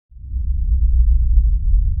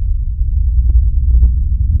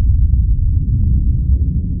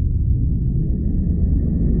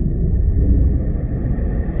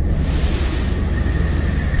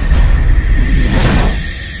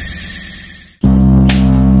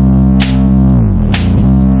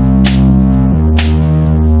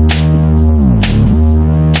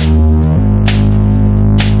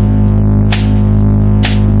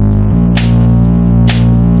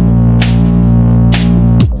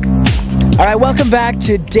Alright, welcome back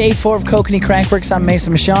to day 4 of Kokanee Crankworks. I'm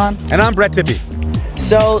Mason Michon. And I'm Brett Tippie.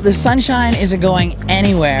 So the sunshine isn't going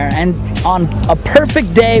anywhere, and on a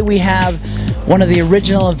perfect day we have one of the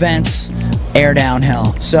original events, air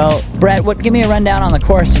downhill. So Brett, give me a rundown on the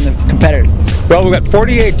course and the competitors. Well, we've got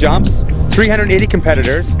 48 jumps, 380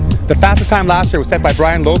 competitors. The fastest time last year was set by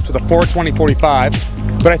Brian Lopes with a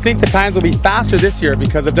 4:20.45. But I think the times will be faster this year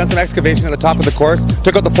because I've done some excavation at the top of the course,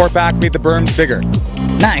 took out the fort back, made the berms bigger.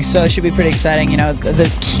 Nice, so it should be pretty exciting. You know, the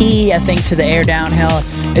key, I think, to the air downhill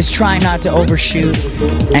is trying not to overshoot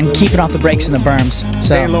and keeping off the brakes and the berms. So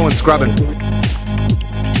staying low and scrubbing.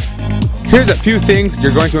 Here's a few things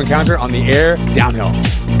you're going to encounter on the air downhill.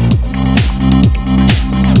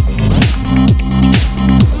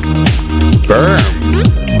 Berms.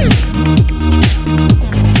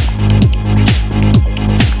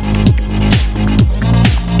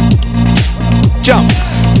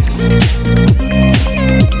 Jumps.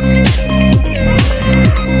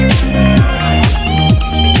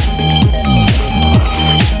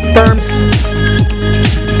 Berms.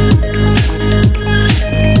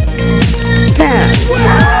 Sands.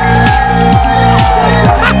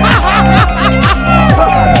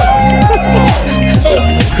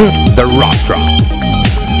 The rock drop.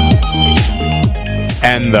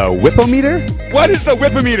 And the whip-o-meter? What is the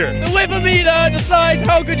whip-o-meter? The whip-o-meter decides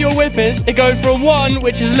how good your whip is. It goes from 1,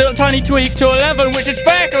 which is a little tiny tweak, to 11, which is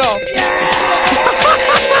back off.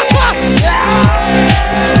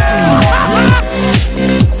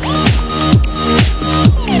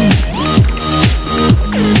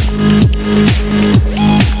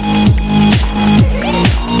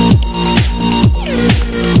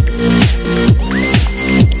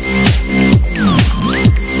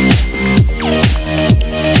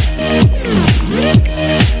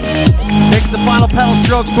 Pedal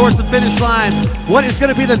strokes towards the finish line. What is going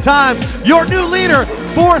to be the time? Your new leader,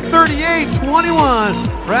 4:38.21,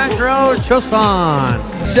 Franco Choson.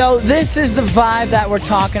 So this is the vibe that we're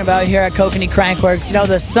talking about here at Kokanee Crankworks. You know,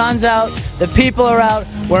 the sun's out, the people are out,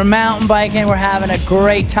 we're mountain biking, we're having a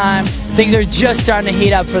great time. Things are just starting to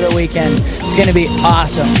heat up for the weekend. It's going to be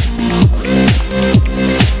awesome.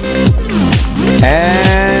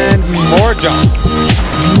 And more jumps.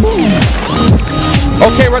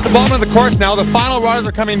 Okay, we're at the bottom of the course now. The final runners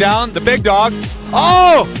are coming down. The big dogs.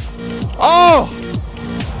 Oh! Oh!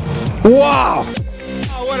 Wow!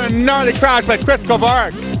 Oh, what a gnarly crash by Chris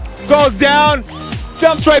Kovarik. Goes down,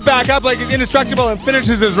 jumps right back up like he's indestructible and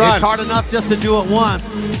finishes his run. It's hard enough just to do it once,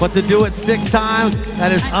 but to do it 6 times,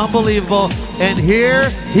 that is unbelievable. And here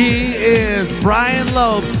he is, Brian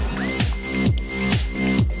Lopes.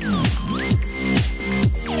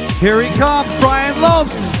 Here he comes, Brian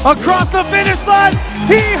Lopes, across the finish line.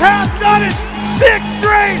 He has done it! 6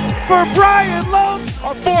 straight for Brian Lopes.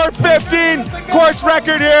 A 4:15 course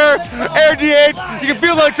record here, airDH. You can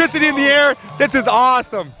feel the electricity in the air. This is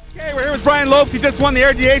awesome. Okay, we're here with Brian Lopes. He just won the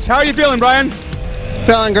airDH. How are you feeling, Brian?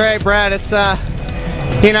 Feeling great, Brad. It's,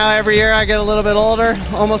 you know, every year I get a little bit older,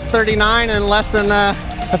 almost 39 in less than a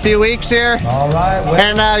few weeks here. All right.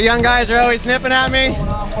 And young guys are always nipping at me.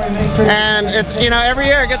 And it's, you know, every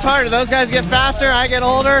year it gets harder. Those guys get faster, I get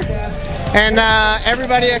older. And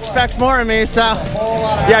everybody expects more of me, so.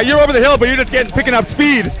 Yeah, you're over the hill, but you're just picking up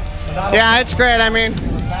speed. Yeah, it's great. I mean,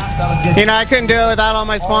 you know, I couldn't do it without all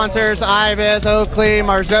my sponsors, Ibis, Oakley,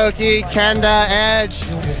 Marzocchi, Kenda, Edge.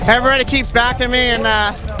 Everybody keeps backing me, and,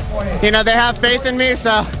 you know, they have faith in me,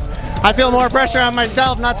 so I feel more pressure on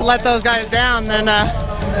myself not to let those guys down than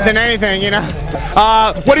anything, you know.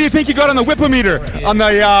 What do you think you got on the whip-o-meter on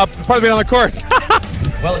the part of it on the course?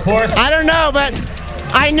 Well, of course. I don't know, but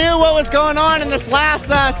I knew what was going on in this last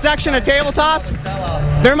section of tabletops.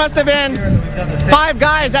 There must have been 5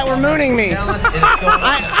 guys that were mooning me.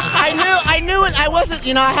 I knew it. I wasn't,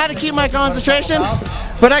 you know, I had to keep my concentration,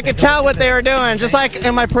 but I could tell what they were doing. Just like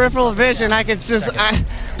in my peripheral vision, I could just,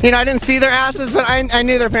 you know, I didn't see their asses, but I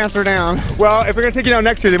knew their pants were down. Well, if we're going to take you down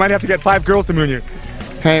next year, they might have to get 5 girls to moon you.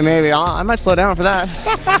 Hey, maybe. I might slow down for that.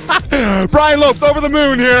 Brian Lopes over the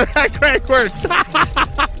moon here at Crankworks.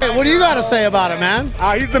 Hey, what do you got to say about it, man?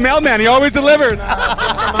 He's the mailman. He always delivers.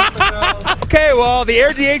 Okay, well, the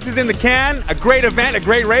airDH is in the can. A great event, a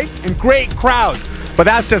great race, and great crowds. But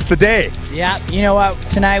that's just the day. Yeah, you know what?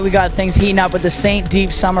 Tonight we got things heating up with the St.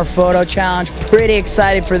 Deep Summer Photo Challenge. Pretty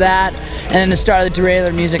excited for that. And then the start of the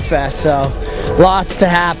Derailleur Music Fest. So, lots to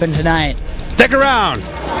happen tonight. Stick around.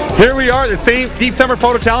 Here we are, the St. Deep Summer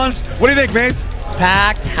Photo Challenge. What do you think, Mace?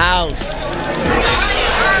 Packed house.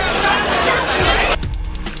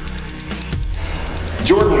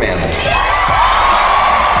 Jordan Manley.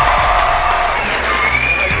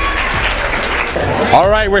 All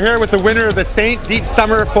right, we're here with the winner of the St. Deep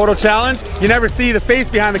Summer Photo Challenge. You never see the face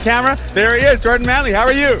behind the camera. There he is, Jordan Manley. How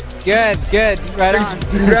are you? Good, right on.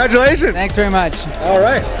 Congratulations. Thanks very much. All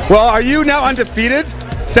right. Well, are you now undefeated?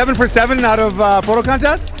 7 for 7 out of photo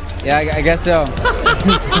contests? Yeah, I guess so.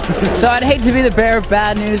 So I'd hate to be the bearer of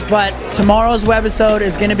bad news, but tomorrow's webisode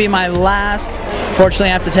is going to be my last. Fortunately,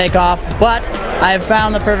 I have to take off, but I have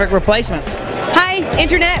found the perfect replacement. Hi,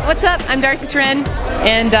 Internet. What's up? I'm Darcy Tren,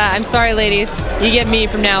 and I'm sorry, ladies. You get me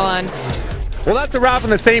from now on. Well, that's a wrap on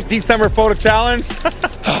the St. Deep Summer Photo Challenge.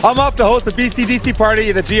 I'm off to host the BCDC party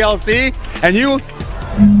at the GLC, and you?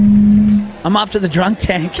 I'm off to the drunk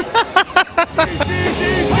tank.